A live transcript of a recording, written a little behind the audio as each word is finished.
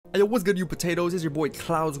Hey, yo, what's good, you potatoes? It's your boy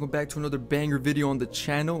Clouds. Welcome back to another banger video on the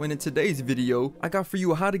channel. And in today's video, I got for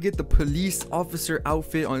you how to get the police officer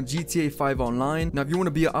outfit on GTA 5 Online. Now, if you want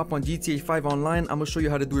to be an op on GTA 5 Online, I'm gonna show you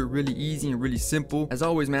how to do it really easy and really simple. As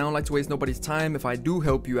always, man, I don't like to waste nobody's time. If I do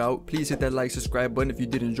help you out, please hit that like, subscribe button if you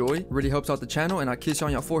did enjoy. It really helps out the channel, and I kiss you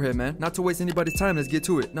on your forehead, man. Not to waste anybody's time, let's get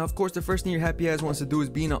to it. Now, of course, the first thing your happy ass wants to do is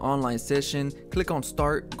be in an online session. Click on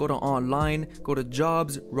start, go to online, go to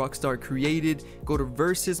jobs, Rockstar created, go to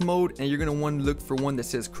versus mode, and you're gonna want to look for one that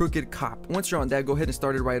says crooked cop. Once you're on that, go ahead and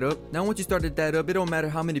start it right up. Now, once you started that up, it don't matter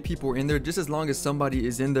how many people are in there, just as long as somebody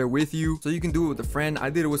is in there with you. So you can do it with a friend. I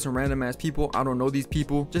did it with some random ass people. I don't know these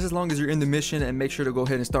people. Just as long as you're in the mission, and make sure to go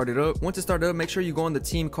ahead and start it up. Once it started up, make sure you go on the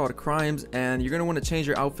team called crimes, and you're gonna want to change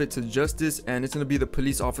your outfit to justice, and it's gonna be the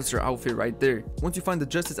police officer outfit right there. Once you find the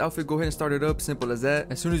justice outfit, go ahead and start it up. Simple as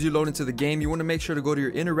that. As soon as you load into the game, you want to make sure to go to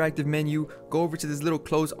your interactive menu, go over to this little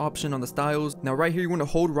close option on the styles. Now right here, you want to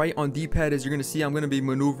hold right on D-pad. As you're gonna see, I'm gonna be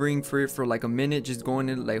maneuvering for it for like a minute, just going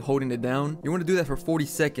in, like holding it down. You want to do that for 40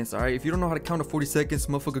 seconds. All right, if you don't know how to count to 40 seconds,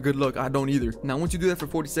 motherfucker, good luck. I don't either. Now once you do that for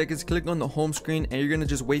 40 seconds, click on the home screen, and you're gonna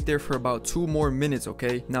just wait there for about 2 more minutes.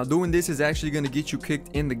 Okay, now doing this is actually gonna get you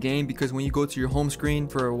kicked in the game, because when you go to your home screen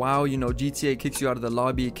for a while, you know, GTA kicks you out of the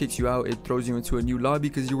lobby, it kicks you out, it throws you into a new lobby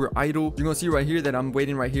because you were idle. You're gonna see right here that I'm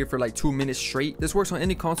waiting right here for like 2 minutes straight. This works on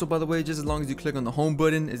any console, by the way. Just as long as you click on the home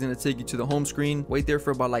button, it's gonna take you to the home screen. Wait there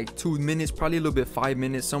for about like 2 minutes, probably a little bit 5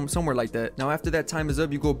 minutes, somewhere like that. Now after that time is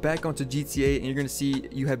up, you go back onto GTA, and you're gonna see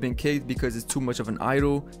you have been kicked because it's too much of an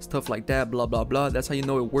idle, stuff like that, blah blah blah. That's how you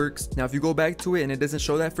know it works. Now if you go back to it and it doesn't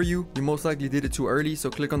show that for you, you most likely did it too early.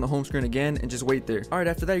 So click on the home screen again and just wait there. All right,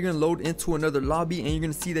 after that, you're gonna load into another lobby, and you're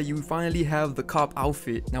gonna see that you finally have the cop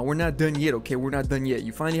outfit. Now we're not done yet, okay? We're not done yet.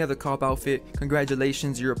 You finally have the cop outfit.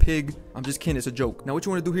 Congratulations, you're a pig. I'm just kidding, it's a joke. Now what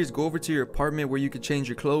you want to do here is go over to your apartment where you can change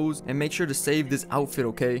your clothes, and make sure to save this outfit,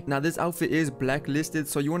 okay? Now this outfit is blacklisted,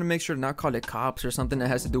 so you want to make sure to not call it cops or something that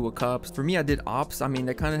has to do with cops. For me, I did ops. I mean,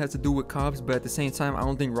 that kind of has to do with cops, but at the same time, I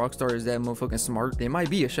don't think Rockstar is that motherfucking smart. They might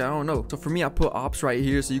be a shit, I don't know. So for me, I put ops right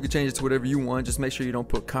here, so you can change it to whatever you want. Just make sure you don't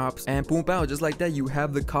put cops, and boom, pow, just like that, you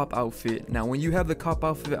have the cop outfit. Now when you have the cop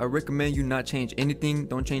outfit, I recommend you not change anything.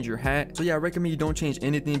 Don't change your hat. So yeah, I recommend you don't change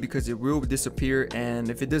anything, because it will disappear, and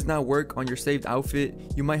if it does not work on your saved outfit,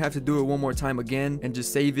 you might have to do it one more time again and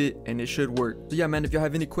just save it, and it should work. So yeah, man, if y'all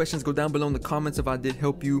have any questions, go down below in the comments. If I did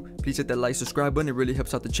help you, please hit that like, subscribe button. It really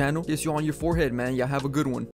helps out the channel. Kiss you on your forehead, man. Y'all have a good one.